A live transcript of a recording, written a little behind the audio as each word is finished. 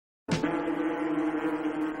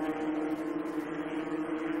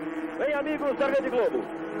Bem, amigos da Rede Globo,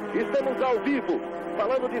 estamos ao vivo,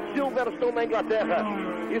 falando de Silverstone na Inglaterra.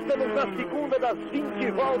 Estamos na segunda das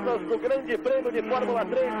 20 voltas do Grande Prêmio de Fórmula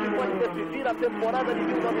 3, que pode decidir a temporada de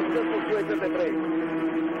 1983.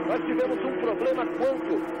 Nós tivemos um problema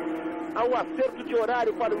quanto ao acerto de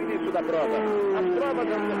horário para o início da prova. As provas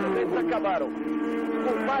antecedentes acabaram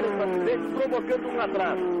com vários acidentes, provocando um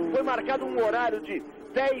atraso. Foi marcado um horário de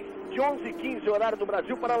 11h15 horário do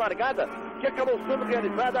Brasil para a largada, que acabou sendo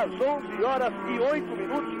realizada às 11 horas e 8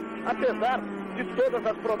 minutos, apesar de todas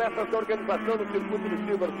as promessas da organização do circuito de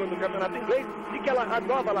Silverstone do Campeonato Inglês, e que a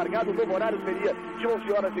nova largada, o novo horário seria de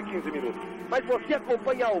 11 horas e 15 minutos. Mas você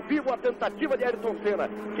acompanha ao vivo a tentativa de Ayrton Senna,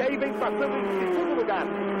 que aí vem passando em segundo lugar,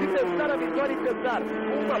 de tentar a vitória e tentar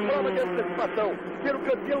uma prova de antecipação, ser o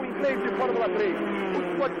campeão inglês de Fórmula 3.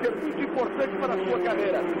 Isso pode ser muito importante para a sua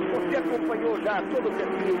carreira. Você acompanhou já todo o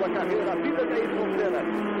perfil da carreira, a vida de Ayrton Senna,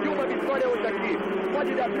 e uma vitória hoje aqui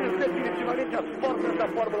pode lhe abrir definitivamente as portas da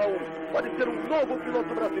Fórmula 1. Pode ser um novo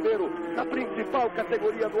piloto brasileiro na principal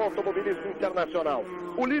categoria do automobilismo internacional.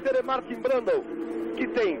 O líder é Martin Brundle, que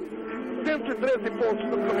tem 113 pontos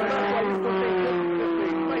no campeonato, Ayrton tem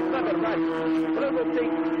 116, mas na verdade Brundle tem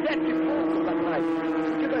 7 pontos atrás,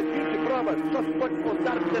 porque das 20 provas só se pode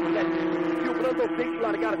contar 17, e o Brundle tem que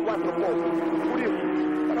largar 4 pontos. Por isso,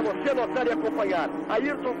 para você anotar e acompanhar,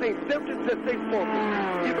 Ayrton tem 116 pontos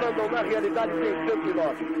e Brundle na realidade tem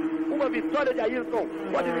 109. Uma vitória de Ayrton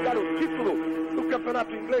pode lhe dar o título do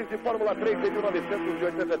Campeonato Inglês de Fórmula 3 em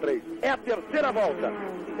 1983. É a terceira volta.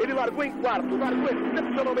 Ele largou em quarto, largou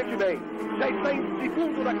excepcionalmente bem. Já está em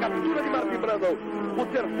segundo na captura de Martin Brundle. O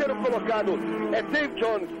terceiro colocado é Dave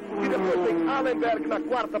Jones, e depois tem Allenberg na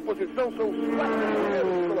quarta posição. São os 4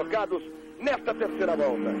 primeiros colocados nesta terceira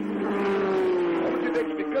volta. Vamos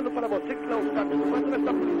identificando para você que não está acostumado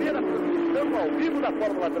nessa primeira transmissão ao vivo da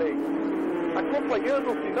Fórmula 3.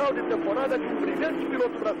 Acompanhando o final de temporada de um brilhante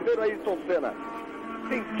piloto brasileiro, Ayrton Senna.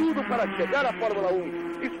 Tem tudo para chegar à Fórmula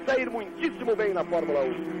 1 e sair muitíssimo bem na Fórmula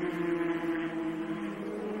 1.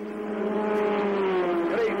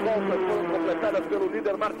 3 voltas foram completadas pelo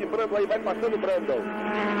líder Martin Brundle, aí vai passando Brundle.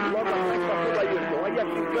 Logo atrás passou Ayrton, aí a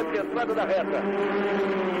chicane de entrada da reta.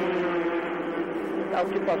 O carro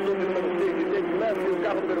que passou de número 6 de Dave Lenda e o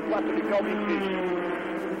carro número 4 de Calvin Fish.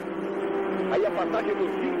 Aí a passagem dos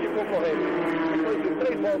 20 concorrentes. Depois de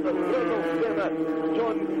 3 voltas, Brundle, Senna,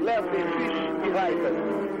 John, Leslie, Fish e Raikkonen.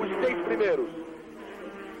 Os 6 primeiros.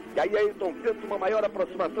 E aí Ayrton tenta uma maior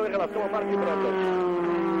aproximação em relação a Martin Brundle.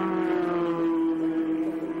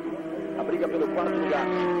 A briga pelo quarto lugar.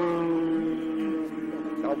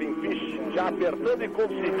 Calvin Fish já apertando e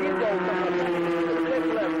conseguindo a ultrapassagem.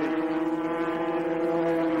 Leslie.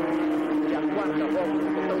 E a quarta volta do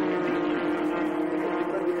total de 20.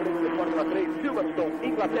 Fórmula 3, Silverstone,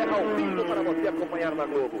 Inglaterra, ao vivo para você acompanhar na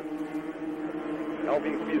Globo.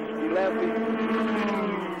 Calvin Fish e Leslie.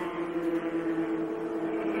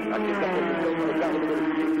 Aqui está a posição para o carro número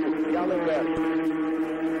 5 e Allenberg.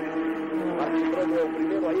 Martin Brundle é o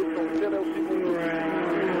primeiro, Ayrton Senna é o segundo.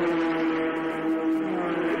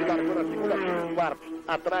 Ele largou na segunda fila, o quarto,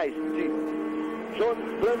 atrás de John,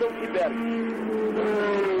 Brundle e Berg.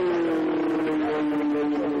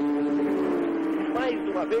 Mais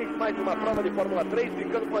uma vez, mais uma prova de Fórmula 3,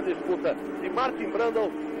 ficando com a disputa de Martin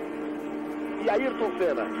Brundle e Ayrton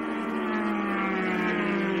Senna.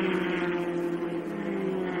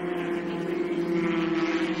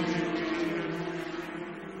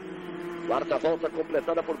 Quarta volta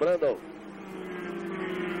completada por Brundle.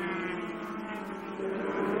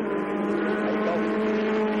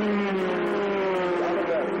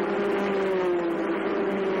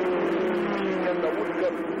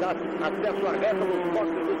 Acesso à reta nos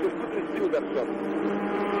postes do circuito de Silverstone.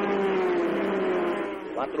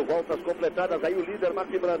 4 voltas completadas, aí o líder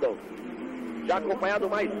Martin Brundle. Já acompanhado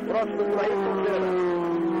mais próximo por Ayrton Senna.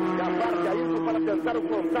 Já parte Ayrton para tentar o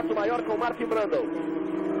contato maior com Martin Brundle.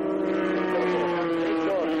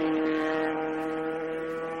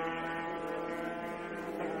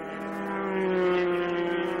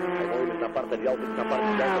 Aí vão eles na parte de alta, na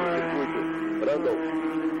parte de alta do circuito. Brundle.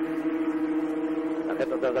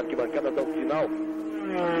 Reta das arquibancadas ao final,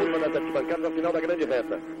 curva das arquibancadas ao final da grande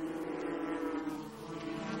reta.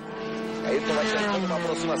 Ayrton vai tentando uma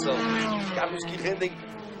aproximação. Carros que rendem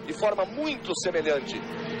de forma muito semelhante.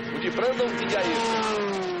 O de Brundle e de Ayrton.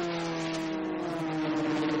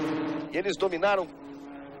 E eles dominaram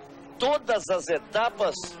todas as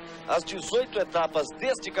etapas, as 18 etapas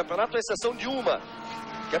deste campeonato, à exceção de uma,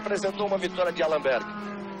 que apresentou uma vitória de Allenberg.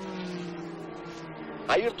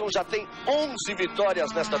 Ayrton já tem 11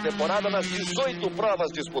 vitórias nesta temporada nas 18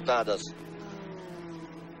 provas disputadas.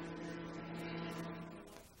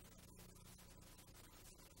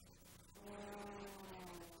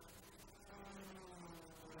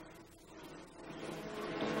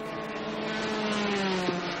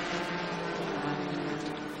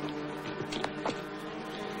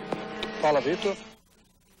 Fala, Vitor.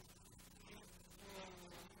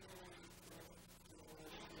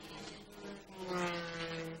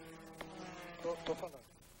 Tô falando.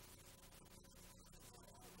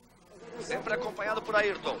 Sempre acompanhado por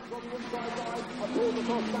Ayrton.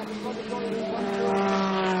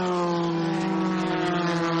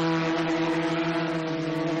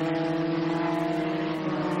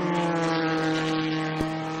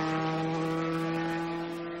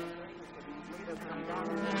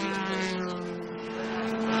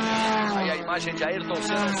 Aí a imagem de Ayrton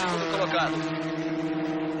Senna, o segundo colocado.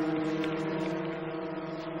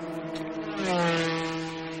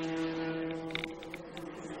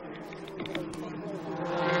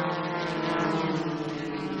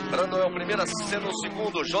 Brando é o primeiro, sendo o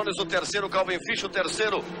segundo. Jones o terceiro, Calvin Fish o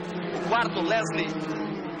terceiro. O quarto, Leslie.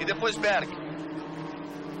 E depois Berg.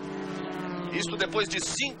 Isto depois de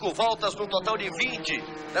 5 voltas no total de 20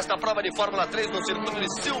 nesta prova de Fórmula 3 no circuito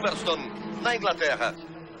de Silverstone, na Inglaterra.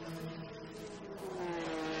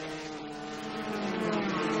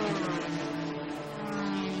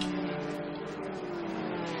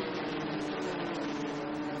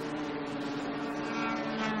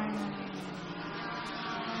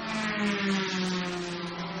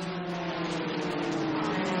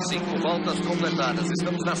 Cinco voltas completadas.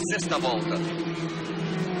 Estamos na 6ª volta.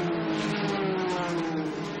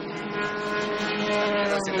 Aqui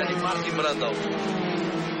na cidade de Martin Brundle.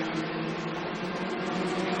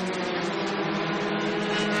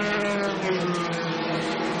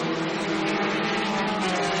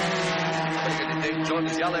 Briga de Dave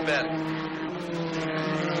Jones e Allenberg.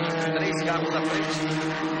 3 carros na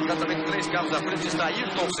frente. Exatamente 3 carros na frente está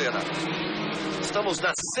Ayrton Senna. Estamos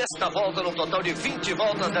na 6ª volta, no total de 20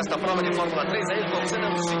 voltas desta prova de Fórmula 3. Ayrton Senna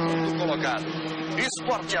é o segundo colocado.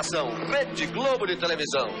 Esporte e ação, Rede Globo de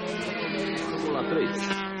televisão. Fórmula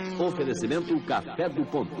 3. Oferecimento Café do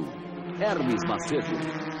Ponto. Hermes Macedo,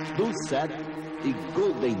 do Set e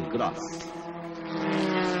Golden Cross.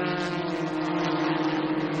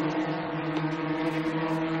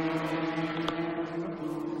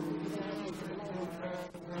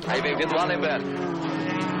 Aí vem vindo o Allenberg.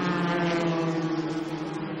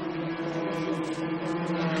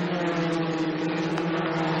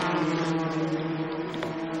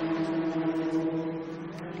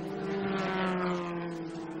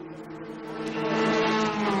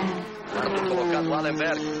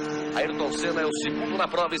 Allenberg. Ayrton Senna é o segundo na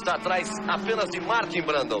prova, está atrás apenas de Martin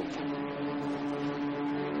Brundle.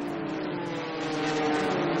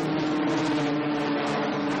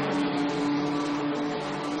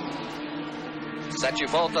 Sete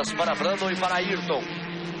voltas para Brundle e para Ayrton.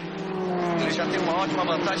 Ele já tem uma ótima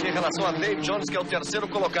vantagem em relação a Dave Jones, que é o terceiro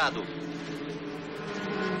colocado.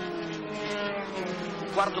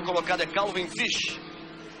 O quarto colocado é Calvin Fish.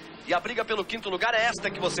 E a briga pelo quinto lugar é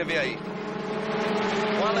esta que você vê aí.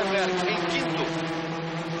 O Allenberg em quinto.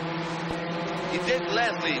 E Dave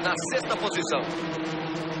Leslie na 6ª posição.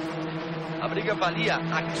 A briga valia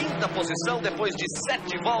a 5ª posição depois de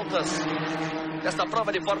 7 voltas desta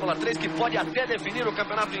prova de Fórmula 3, que pode até definir o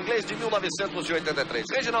campeonato inglês de 1983.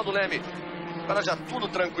 Reginaldo Leme, para já tudo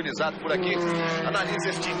tranquilizado por aqui, analisa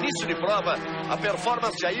este início de prova, a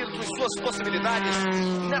performance de Ayrton e suas possibilidades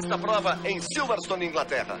nesta prova em Silverstone,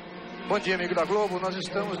 Inglaterra. Bom dia, amigo da Globo. Nós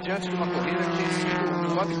estamos diante de uma corrida que tem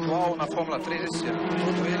sido o habitual na Fórmula 3 esse ano. Todo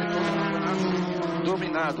o campeonato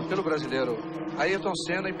dominado pelo brasileiro Ayrton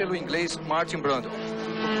Senna e pelo inglês Martin Brundle. O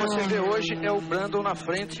que você vê hoje é o Brundle na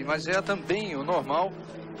frente, mas é também o normal,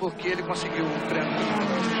 porque ele conseguiu um treino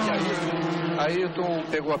muito. Ayrton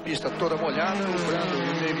pegou a pista toda molhada, o Brundle e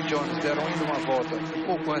o David Jones deram ainda uma volta um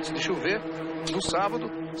pouco antes de chover, no sábado,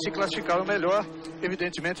 se classificaram melhor,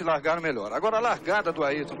 evidentemente largaram melhor. Agora a largada do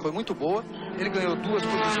Ayrton foi muito boa, ele ganhou 2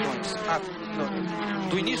 posições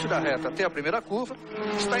do início da reta até a primeira curva,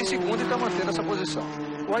 está em segundo e está mantendo essa posição.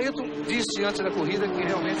 O Ayrton disse antes da corrida que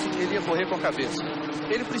realmente ele ia correr com a cabeça.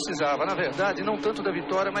 Ele precisava, na verdade, não tanto da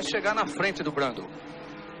vitória, mas chegar na frente do Brundle.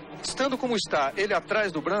 Estando como está, ele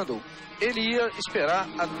atrás do Brundle, ele ia esperar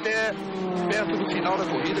até perto do final da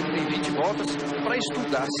corrida, que tem 20 voltas, para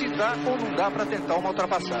estudar se dá ou não dá para tentar uma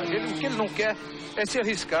ultrapassagem. O que ele não quer é se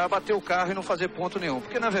arriscar, bater o carro e não fazer ponto nenhum,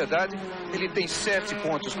 porque na verdade ele tem 7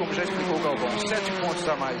 pontos, como já explicou o Galvão, 7 pontos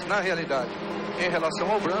a mais, na realidade, em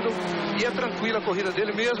relação ao Brundle, e é tranquila a corrida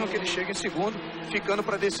dele, mesmo que ele chegue em segundo, ficando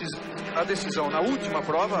para a decisão na última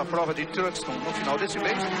prova, a prova de Silverstone no final desse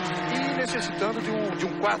mês, e necessitando de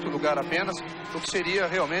um quarto lugar apenas, o que seria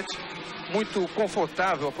realmente muito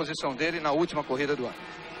confortável a posição dele na última corrida do ano.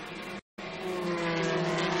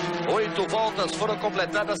 8 voltas foram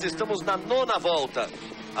completadas, estamos na 9ª volta.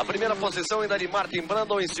 A primeira posição ainda de Martin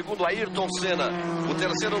Brundle, em segundo Ayrton Senna. O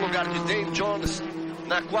terceiro lugar de Dave Jones.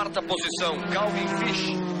 Na 4ª posição, Calvin Fish.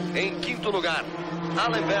 Em 5º lugar,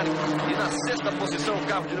 Allenberg. E na 6ª posição, o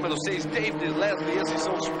carro de número 6, David Leslie. Esses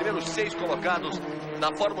são os primeiros 6 colocados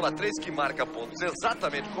na Fórmula 3, que marca pontos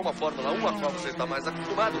exatamente como a Fórmula 1, a qual você está mais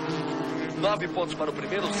acostumado. 9 pontos para o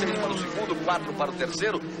primeiro, 6 para o segundo, 4 para o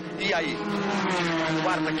terceiro. E aí,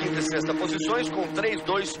 4ª, 5ª e 6ª posições com 3,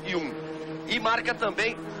 2 e 1. E marca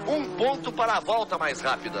também 1 ponto para a volta mais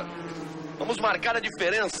rápida. Vamos marcar a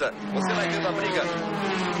diferença. Você vai vendo a briga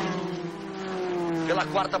pela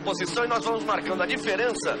 4ª posição e nós vamos marcando a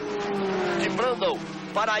diferença de Brundle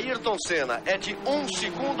para Ayrton Senna. É de 1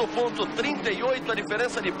 segundo, ponto 38 a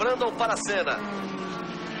diferença de Brundle para Senna.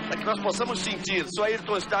 Para que nós possamos sentir se o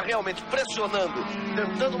Ayrton está realmente pressionando,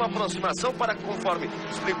 tentando uma aproximação para, conforme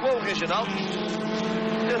explicou o Reginaldo,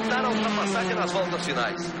 tentar a ultrapassagem nas voltas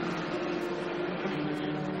finais.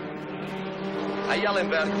 Aí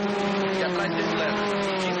Allenberg e atrás dele Lenda,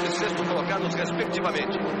 5º e 6º colocados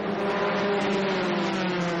respectivamente.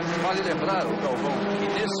 Vale lembrar, o Galvão, que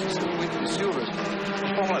nesse circuito de Silverstone,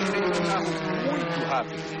 o Fórmula 3 é um carro muito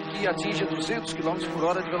rápido, que atinge 200 km por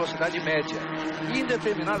hora de velocidade média. E em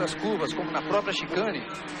determinadas curvas, como na própria chicane,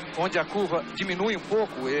 onde a curva diminui um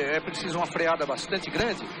pouco, é preciso uma freada bastante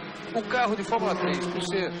grande, o carro de Fórmula 3, por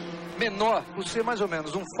ser menor, por ser mais ou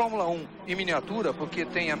menos um Fórmula 1 em miniatura, porque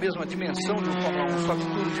tem a mesma dimensão de um Fórmula 1, só que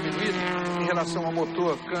tudo diminuído em relação ao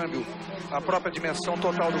motor, câmbio, a própria dimensão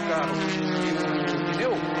total do carro e o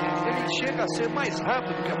pneu, ele chega a ser mais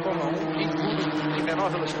rápido que a Fórmula 1 em curva de menor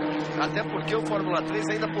velocidade. Até porque o Fórmula 3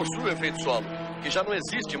 ainda possui o efeito solo, que já não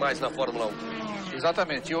existe mais na Fórmula 1.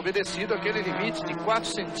 Exatamente, e obedecido aquele limite de 4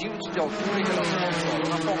 centímetros de altura em relação ao solo.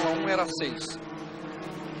 Na Fórmula 1 era 6.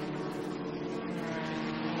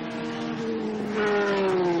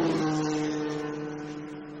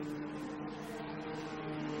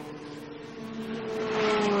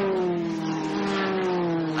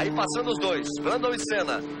 Aí passando os dois, Brundle e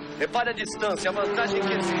Senna. Repare a distância, a vantagem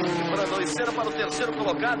que existe. Brundle e Senna para o terceiro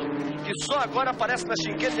colocado, que só agora aparece na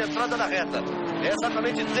chicane de entrada da reta. É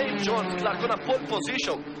exatamente Dave Jones, que largou na pole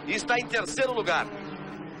position e está em terceiro lugar.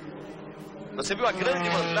 Você viu a grande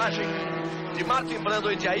vantagem de Martin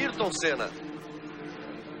Brundle e de Ayrton Senna.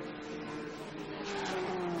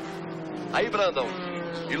 Aí Brundle.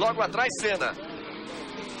 E logo atrás Senna.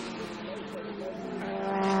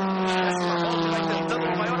 Essa volta vai tentando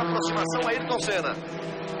uma maior aproximação a Ayrton Senna.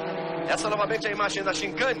 Essa novamente é a imagem da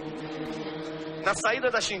chicane. Na saída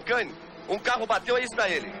da chicane, um carro bateu aí para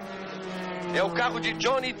ele. É o carro de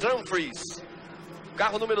Johnny Dumfries.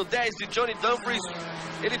 Carro número 10 de Johnny Dumfries.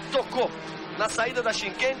 Ele tocou na saída da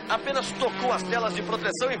chicane, apenas tocou as telas de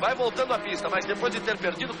proteção e vai voltando à pista, mas depois de ter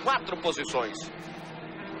perdido 4 posições.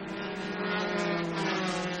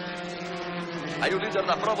 Aí o líder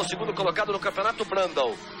da prova, o segundo colocado no campeonato,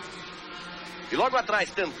 Brundle. E logo atrás,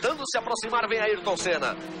 tentando se aproximar, vem Ayrton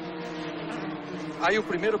Senna. Aí o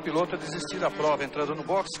primeiro piloto a desistir da prova, entrando no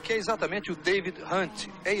box, que é exatamente o David Hunt.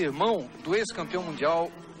 É irmão do ex-campeão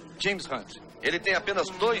mundial James Hunt. Ele tem apenas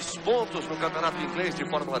 2 pontos no campeonato inglês de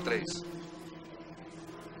Fórmula 3.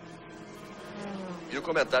 E o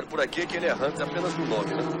comentário por aqui é que ele é Hunt apenas no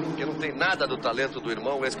nome, né? Porque não tem nada do talento do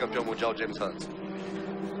irmão, o ex-campeão mundial James Hunt.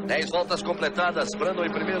 10 voltas completadas, Brundle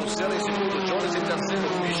em primeiro, Senna em segundo, Jones em terceiro,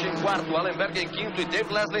 Fish em quarto, Allenberg em quinto e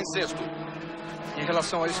Dave Leslie em sexto. Em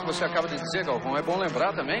relação a isso que você acaba de dizer, Galvão, é bom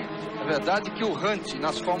lembrar também, na verdade, que o Hunt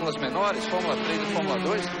nas fórmulas menores, Fórmula 3 e Fórmula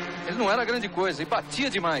 2, ele não era grande coisa e batia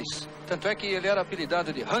demais. Tanto é que ele era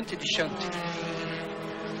apelidado de Hunt de Shunt.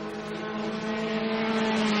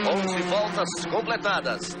 11 voltas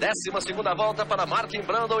completadas, 12ª volta para Martin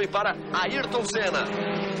Brundle e para Ayrton Senna.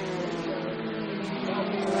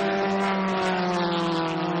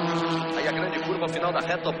 Aí a grande curva final da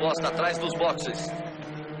reta oposta, atrás dos boxes.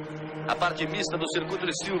 A parte mista do circuito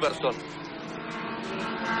de Silverstone.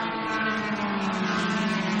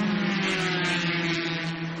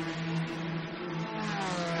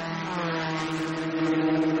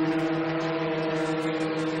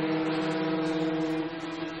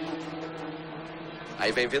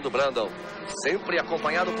 Aí vem vindo Brundle, sempre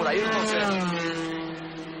acompanhado por Ayrton Senna.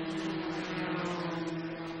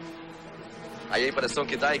 Aí a impressão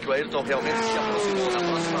que dá é que o Ayrton realmente se aproximou. Na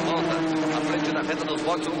próxima volta, a frente na reta dos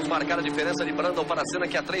boxes. Vamos marcar a diferença de Brandon para Senna,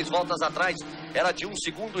 que há 3 voltas atrás era de 1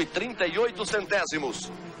 segundo e 38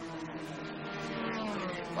 centésimos.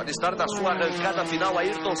 Pode estar na sua arrancada final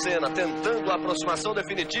Ayrton Senna, tentando a aproximação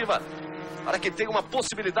definitiva para que tenha uma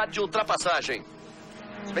possibilidade de ultrapassagem.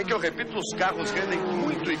 Se bem que eu repito, os carros rendem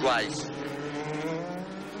muito iguais.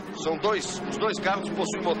 São os dois carros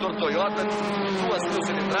possuem motor Toyota, 2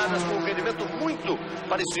 cilindradas, com um rendimento muito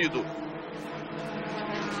parecido.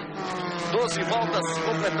 12 voltas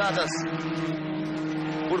completadas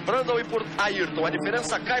por Brandon e por Ayrton. A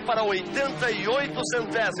diferença cai para 88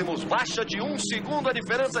 centésimos. Baixa de 1 segundo a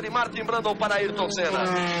diferença de Martin Brandon para Ayrton Senna.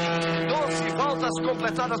 12 voltas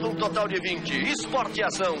completadas num total de 20. Esporte e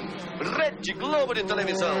ação. Rede Globo de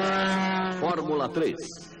televisão. Fórmula 3.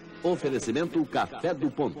 Oferecimento Café do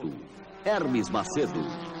Ponto. Hermes Macedo.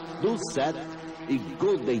 Do Set e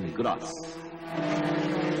Golden Cross.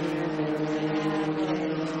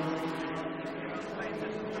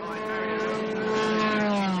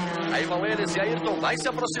 Aí vão eles e Ayrton vai se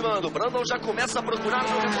aproximando. Brandon já começa a procurar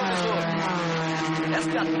no retrovisor.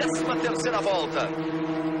 Esta é a 13ª volta.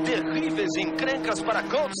 Terríveis encrencas para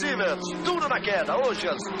Colt Sievert. Duro na queda. Hoje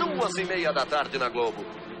às 2h30 da tarde na Globo.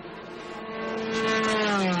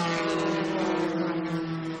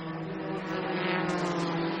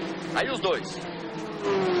 Aí os dois.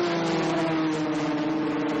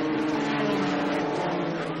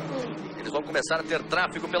 Eles vão começar a ter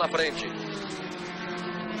tráfego pela frente.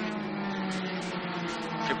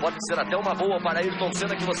 Que pode ser até uma boa para Ayrton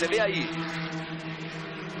Senna, que você vê aí.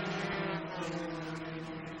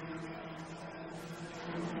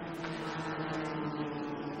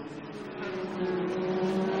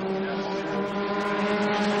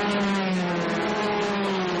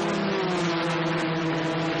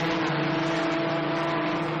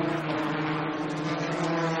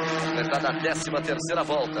 Completada a 13ª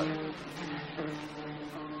volta.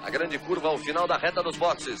 A grande curva ao final da reta dos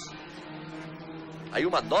boxes. Aí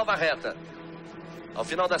uma nova reta. Ao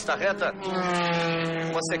final desta reta,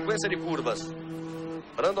 uma sequência de curvas.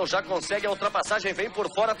 Brandon já consegue a ultrapassagem. Vem por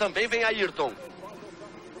fora também, vem Ayrton.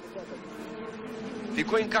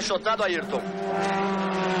 Ficou encaixotado Ayrton.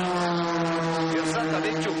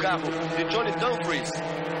 Exatamente o carro de Johnny Dumfries,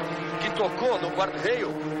 que tocou no guarda-reio,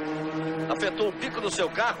 afetou o bico do seu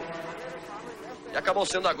carro e acabou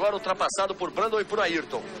sendo agora ultrapassado por Brandon e por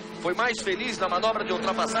Ayrton. Foi mais feliz na manobra de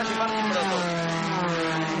ultrapassagem para o Brandon.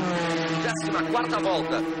 14ª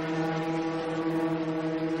volta.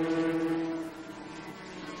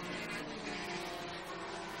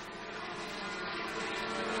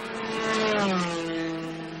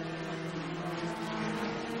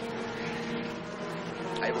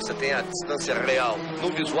 Aí você tem a distância real no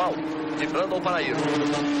visual de Brandon para Ayrton.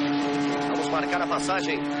 Vamos marcar a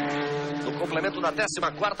passagem no complemento da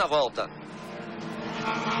 14ª volta.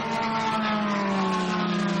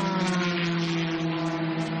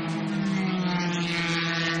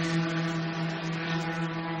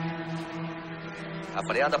 A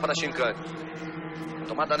freada para chicane.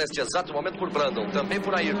 Tomada neste exato momento por Brandon, também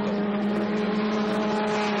por Ayrton.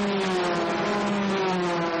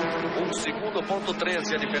 1 segundo, ponto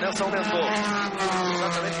 13, a diferença aumentou.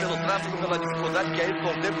 Exatamente pelo tráfego, pela dificuldade que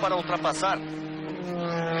Ayrton teve para ultrapassar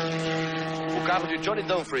o carro de Johnny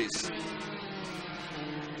Dumfries.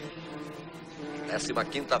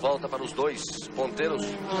 15ª volta para os dois ponteiros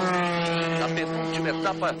da penúltima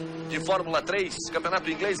etapa de Fórmula 3,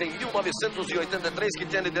 Campeonato Inglês em 1983, que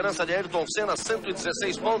tem a liderança de Ayrton Senna,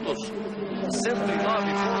 116 pontos,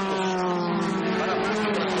 109 pontos para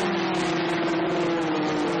Martin Brandon.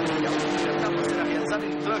 E a última etapa será realizada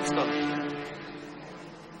em Truxton.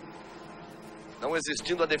 Não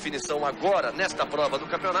existindo a definição agora nesta prova do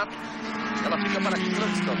campeonato, ela fica para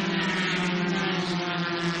Truxton.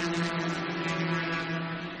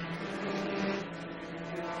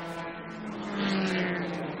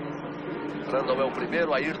 Brandon é o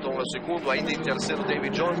primeiro, Ayrton é o segundo, ainda em terceiro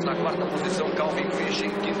David Jones, na 4ª posição Calvin Fish, em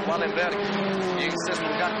 5º Allenberg e em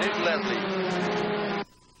 6º lugar Dave Landry.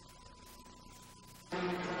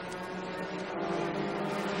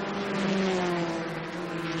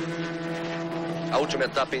 A última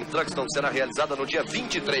etapa em Truxton será realizada no dia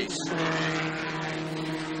 23.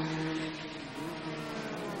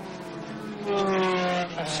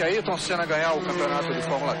 Se Ayrton Senna ganhar o campeonato de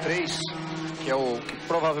Fórmula 3, que é o que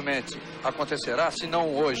provavelmente acontecerá, se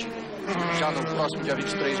não hoje, já no próximo dia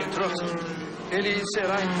 23 em Truxton, ele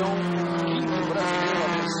será então o 5º brasileiro a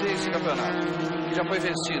vencer esse campeonato, que já foi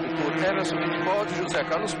vencido por Emerson Fittipaldi, José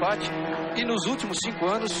Carlos Patti e nos últimos 5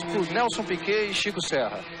 anos, por Nelson Piquet e Chico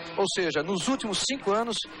Serra. Ou seja, nos últimos 5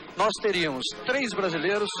 anos, nós teríamos 3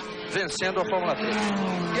 brasileiros vencendo a Fórmula 3.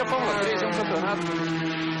 E a Fórmula 3 é um campeonato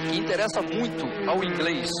que interessa muito ao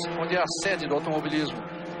inglês, onde é a sede do automobilismo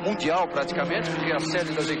mundial, praticamente, porque é a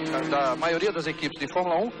sede da maioria das equipes de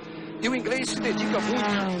Fórmula 1. E o inglês se dedica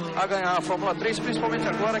muito a ganhar a Fórmula 3, principalmente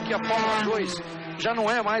agora que a Fórmula 2 já não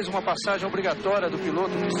é mais uma passagem obrigatória do piloto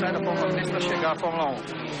que sai da Fórmula 3 para chegar à Fórmula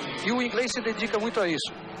 1. E o inglês se dedica muito a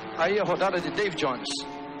isso. Aí a rodada de Dave Jones.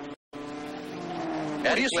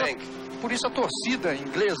 Por isso a torcida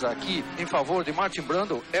inglesa aqui em favor de Martin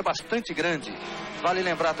Brundle é bastante grande. Vale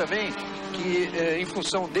lembrar também que em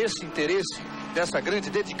função desse interesse, dessa grande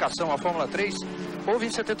dedicação à Fórmula 3, houve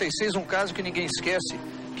em 76 um caso que ninguém esquece,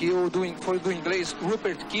 que foi do inglês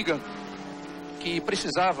Rupert Keegan, que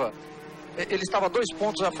precisava, ele estava 2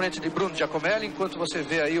 pontos à frente de Bruno Giacomelli, enquanto você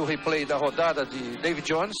vê aí o replay da rodada de David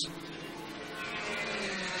Jones,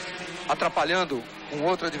 atrapalhando um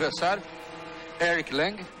outro adversário, Eric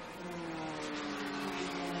Lang.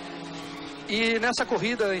 E nessa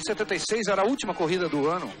corrida, em 76, era a última corrida do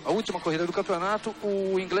ano, a última corrida do campeonato,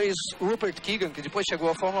 o inglês Rupert Keegan, que depois chegou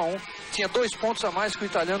à Fórmula 1, tinha 2 pontos a mais que o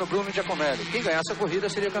italiano Bruno Giacomelli. Quem ganhasse a corrida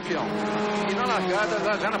seria campeão. E na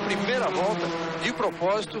largada, já na primeira volta, de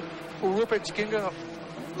propósito, o Rupert Keegan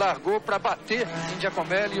largou para bater em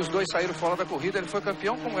Giacomelli e os dois saíram fora da corrida. Ele foi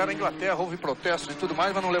campeão, como era a Inglaterra, houve protestos e tudo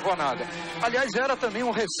mais, mas não levou a nada. Aliás, era também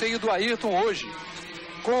um receio do Ayrton hoje,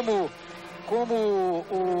 como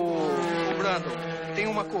o Brundle tem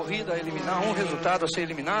uma corrida a eliminar, um resultado a ser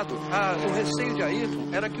eliminado, o receio de Ayrton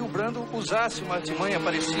era que o Brundle usasse uma artimanha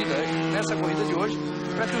parecida nessa corrida de hoje,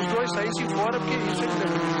 para que os dois saíssem fora, porque isso ele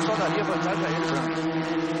só daria vantagem a ele, Brundle.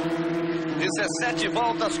 17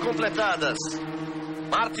 voltas completadas.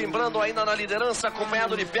 Martin Brundle ainda na liderança,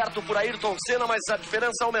 acompanhado de perto por Ayrton Senna, mas a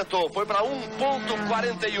diferença aumentou, foi para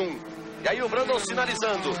 1,41. E aí o Brundle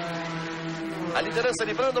sinalizando. A liderança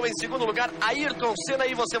de Brundle em segundo lugar, Ayrton Senna,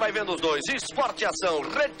 e você vai vendo os dois. Esporte e Ação,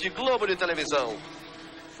 Rede Globo de televisão.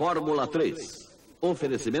 Fórmula 3.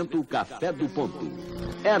 Oferecimento Café do Ponto.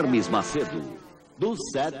 Hermes Macedo, do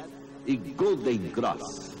Set e Golden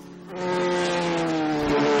Cross.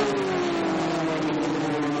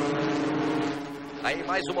 Aí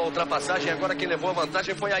mais uma ultrapassagem, agora quem levou a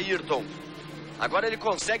vantagem foi Ayrton. Agora ele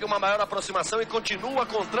consegue uma maior aproximação e continua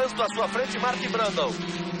com o trânsito à sua frente, Martin Brundle.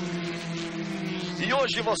 E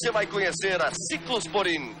hoje você vai conhecer a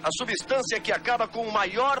ciclosporin, a substância que acaba com o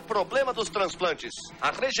maior problema dos transplantes,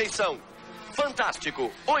 a rejeição.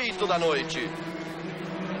 Fantástico, 8 da noite.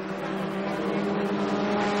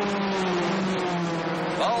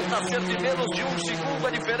 Volta a ser de menos de 1 segundo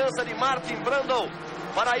a diferença de Martin Brundle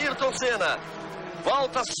para Ayrton Senna.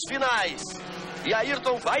 Voltas finais. E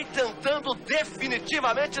Ayrton vai tentando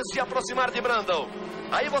definitivamente se aproximar de Brundle.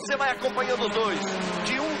 Aí você vai acompanhando os dois.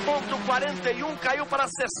 De 1,41 caiu para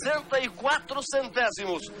 64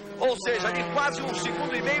 centésimos. Ou seja, de quase 1,5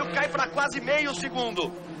 segundos cai para quase meio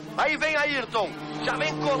segundo. Aí vem Ayrton. Já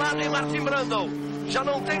vem colado em Martin Brundle. Já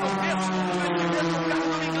não tem o mesmo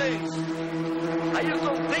carro do inglês.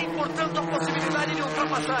 Ayrton tem, portanto, a possibilidade de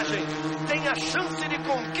ultrapassagem. Tem a chance de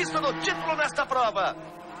conquista do título nesta prova.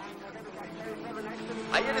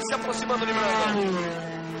 Aí ele se aproximando de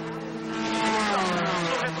Brundle.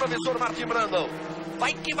 No retrovisor Martin Brundle.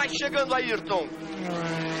 Vai que vai chegando Ayrton.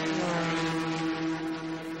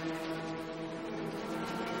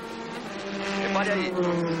 Repare aí.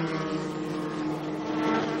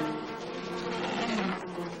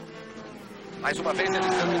 Mais uma vez ele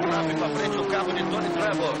está no tráfego à frente do carro de Tony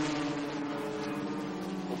Trevor.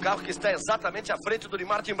 O carro que está exatamente à frente do de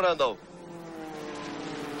Martin Brundle.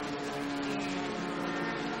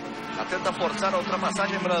 Tenta forçar a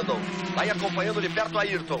ultrapassagem Brundle. Vai acompanhando de perto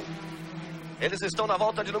Ayrton. Eles estão na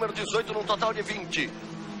volta de número 18 num total de 20.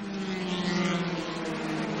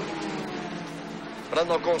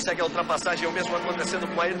 Brundle consegue a ultrapassagem, o mesmo acontecendo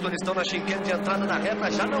com Ayrton. Eles estão na chicane de entrada da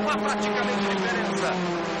reta. Já não há praticamente diferença.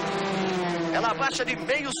 Ela abaixa de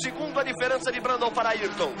meio segundo a diferença de Brundle para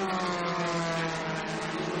Ayrton.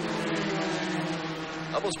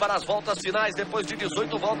 Vamos para as voltas finais, depois de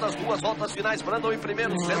 18 voltas, 2 voltas finais. Brundle em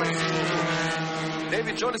primeiro, Senna em segundo.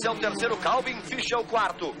 David Jones é o terceiro, Calvin Fish é o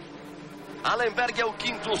quarto. Allenberg é o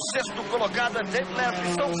quinto, o sexto colocado é Dave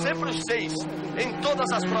Levy. São sempre os 6 em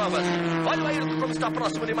todas as provas. Olha o Ayrton como está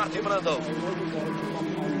próximo de Martin Brundle.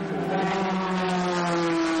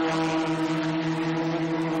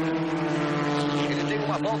 Ele tem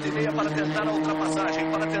uma volta e meia para tentar a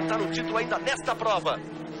ultrapassagem, para tentar o título ainda nesta prova.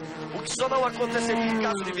 O que só não aconteceria em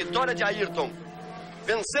caso de vitória de Ayrton.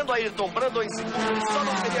 Vencendo Ayrton, Brundle em segundo, ele só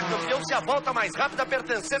não seria campeão se a volta mais rápida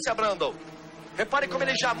pertencesse a Brundle. Repare como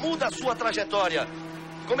ele já muda a sua trajetória,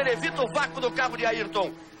 como ele evita o vácuo do carro de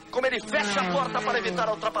Ayrton, como ele fecha a porta para evitar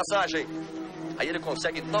a ultrapassagem. Aí ele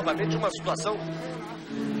consegue novamente uma situação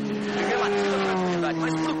de relativa tranquilidade,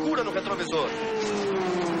 mas procura no retrovisor.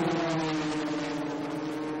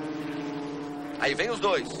 Aí vem os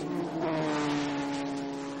dois.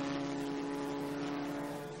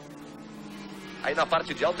 Aí na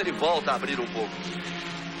parte de alta ele volta a abrir um pouco.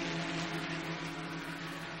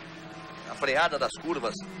 A freada das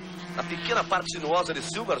curvas, na pequena parte sinuosa de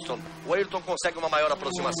Silverstone, o Ayrton consegue uma maior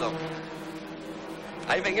aproximação.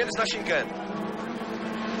 Aí vem eles na chicane.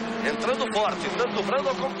 Entrando forte, tanto o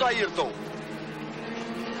Brundle como o Ayrton.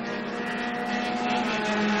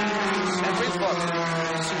 É bem forte.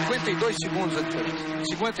 52 segundos a diferença.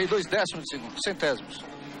 52 décimos de segundo, centésimos.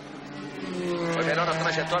 Foi melhor a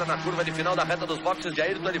trajetória na curva de final da reta dos boxes de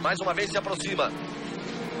Ayrton. Ele mais uma vez se aproxima.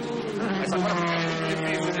 Mas agora fica muito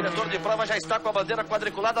difícil. O diretor de prova já está com a bandeira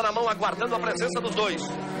quadriculada na mão, aguardando a presença dos dois.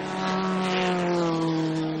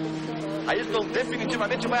 Ayrton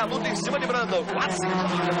definitivamente vai à luta em cima de Brundle. Quase.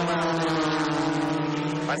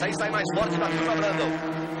 Mas aí sai mais forte da curva Brundle.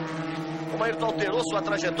 Como Ayrton alterou sua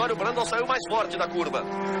trajetória, o Brundle saiu mais forte da curva.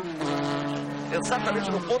 Exatamente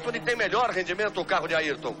no ponto onde tem melhor rendimento o carro de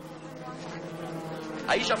Ayrton.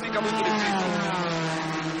 Aí já fica muito difícil.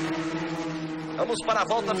 Vamos para a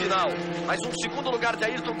volta final. Mais um segundo lugar de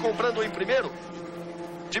Ayrton com o Brundle em primeiro.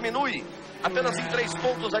 Diminui apenas em 3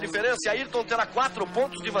 pontos a diferença. E Ayrton terá 4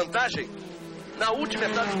 pontos de vantagem na última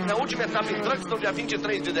etapa em Truxton, dia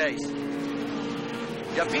 23 de 10.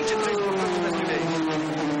 Dia 23 de deste mês.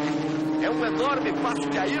 É um enorme passo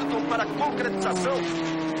de Ayrton para a concretização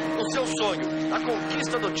do seu sonho, a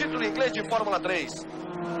conquista do título inglês de Fórmula 3.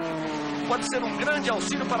 Pode ser um grande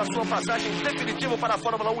auxílio para a sua passagem definitiva para a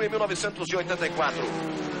Fórmula 1 em 1984.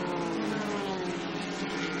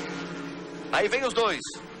 Aí vem os dois.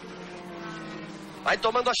 Vai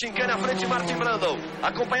tomando a chicane à frente Martin Brundle,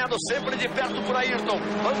 acompanhado sempre de perto por Ayrton.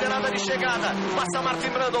 Bandeirada de chegada, passa Martin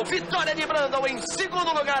Brundle, vitória de Brundle em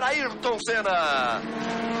segundo lugar, Ayrton Senna.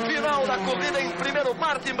 Final da corrida, em primeiro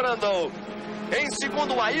Martin Brundle, em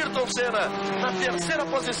segundo Ayrton Senna, na terceira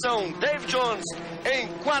posição Dave Jones, em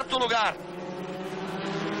quarto lugar.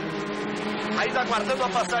 Ainda aguardando a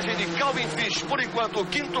passagem de Calvin Fish, por enquanto o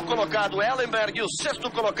quinto colocado Ellenberg e o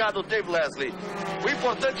sexto colocado Dave Leslie. O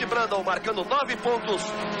importante Brundle marcando 9 pontos,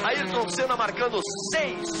 Ayrton Senna marcando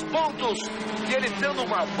 6 pontos e ele tendo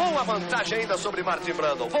uma boa vantagem ainda sobre Martin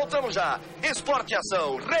Brundle. Voltamos já, Esporte e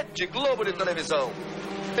Ação, Rede Globo de televisão.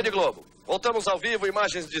 Rede Globo, voltamos ao vivo,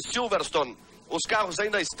 imagens de Silverstone. Os carros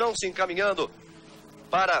ainda estão se encaminhando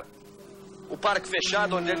para o parque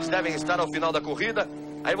fechado, onde eles devem estar ao final da corrida.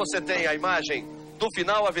 Aí você tem a imagem do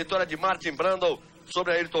final, a vitória de Martin Brundle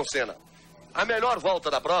sobre Ayrton Senna. A melhor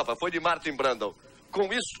volta da prova foi de Martin Brundle. Com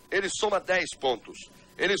isso, ele soma 10 pontos.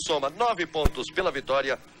 Ele soma 9 pontos pela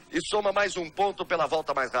vitória e soma mais 1 ponto pela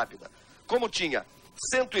volta mais rápida. Como tinha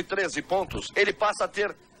 113 pontos, ele passa a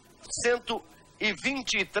ter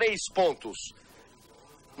 123 pontos.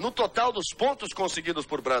 No total dos pontos conseguidos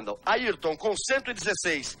por Brundle, Ayrton com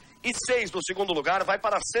 116 e 6 no segundo lugar vai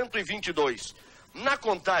para 122. Na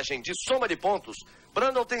contagem de soma de pontos,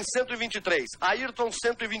 Brundle tem 123, Ayrton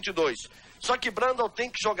 122. Só que Brundle tem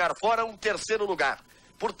que jogar fora um terceiro lugar.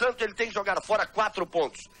 Portanto, ele tem que jogar fora 4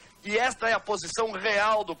 pontos. E esta é a posição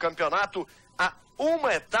real do campeonato a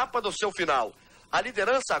uma etapa do seu final. A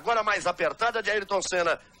liderança agora mais apertada de Ayrton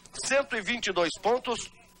Senna, 122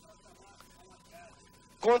 pontos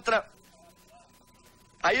contra...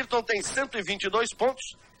 Ayrton tem 122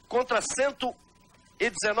 pontos contra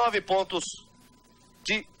 119 pontos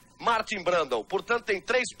de Martin Brundle. Portanto, tem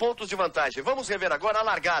 3 pontos de vantagem. Vamos rever agora a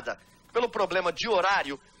largada. Pelo problema de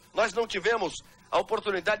horário, nós não tivemos a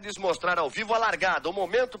oportunidade de lhes mostrar ao vivo a largada. O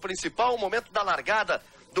momento principal, o momento da largada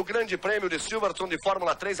do Grande Prêmio de Silverstone de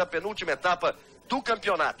Fórmula 3, a penúltima etapa do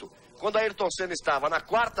campeonato. Quando Ayrton Senna estava na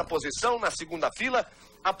 4ª posição, na segunda fila,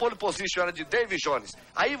 a pole position era de Dave Jones.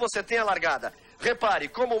 Aí você tem a largada. Repare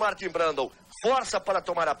como o Martin Brundle força para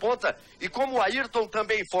tomar a ponta e como o Ayrton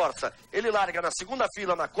também força. Ele larga na segunda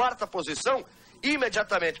fila, na 4ª posição,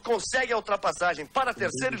 imediatamente consegue a ultrapassagem para a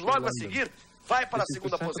terceira e logo a seguir vai para a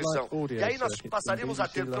segunda posição. E aí nós passaríamos a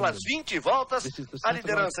ter pelas 20 voltas a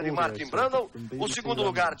liderança de Martin Brundle, o segundo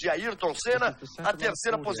lugar de Ayrton Senna, a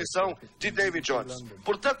terceira posição de David Jones.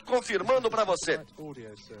 Portanto, confirmando para você,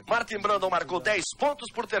 Martin Brundle marcou 10 pontos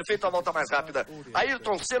por ter feito a volta mais rápida.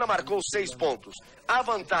 Ayrton Senna marcou 6 pontos. A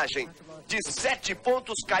vantagem de 7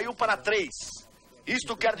 pontos caiu para 3.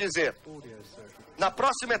 Isto quer dizer, na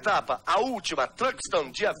próxima etapa, a última,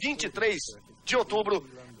 Truxton, dia 23 de outubro,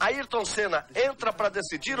 Ayrton Senna entra para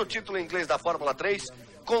decidir o título inglês da Fórmula 3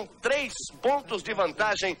 com 3 pontos de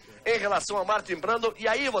vantagem em relação a Martin Brundle. E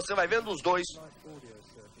aí você vai vendo os dois.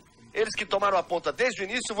 Eles que tomaram a ponta desde o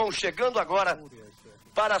início vão chegando agora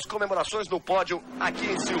para as comemorações no pódio aqui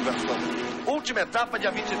em Silverstone. Última etapa,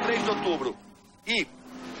 dia 23 de outubro. E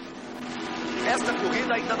esta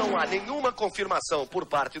corrida ainda não há nenhuma confirmação por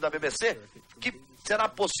parte da BBC que será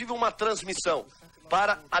possível uma transmissão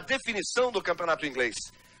para a definição do campeonato inglês.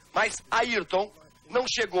 Mas Ayrton não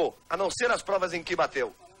chegou, a não ser as provas em que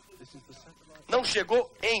bateu, não chegou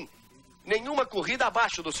em nenhuma corrida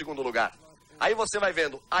abaixo do segundo lugar. Aí você vai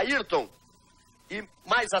vendo Ayrton e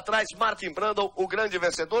mais atrás Martin Brundle, o grande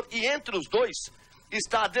vencedor. E entre os dois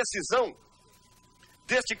está a decisão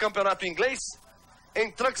deste campeonato inglês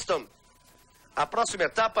em Truxton. A próxima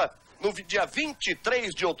etapa no dia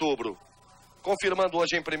 23 de outubro. Confirmando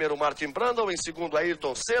hoje em primeiro Martin Brundle, em segundo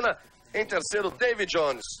Ayrton Senna, em terceiro David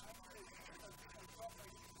Jones.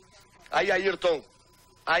 Aí Ayrton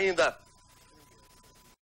ainda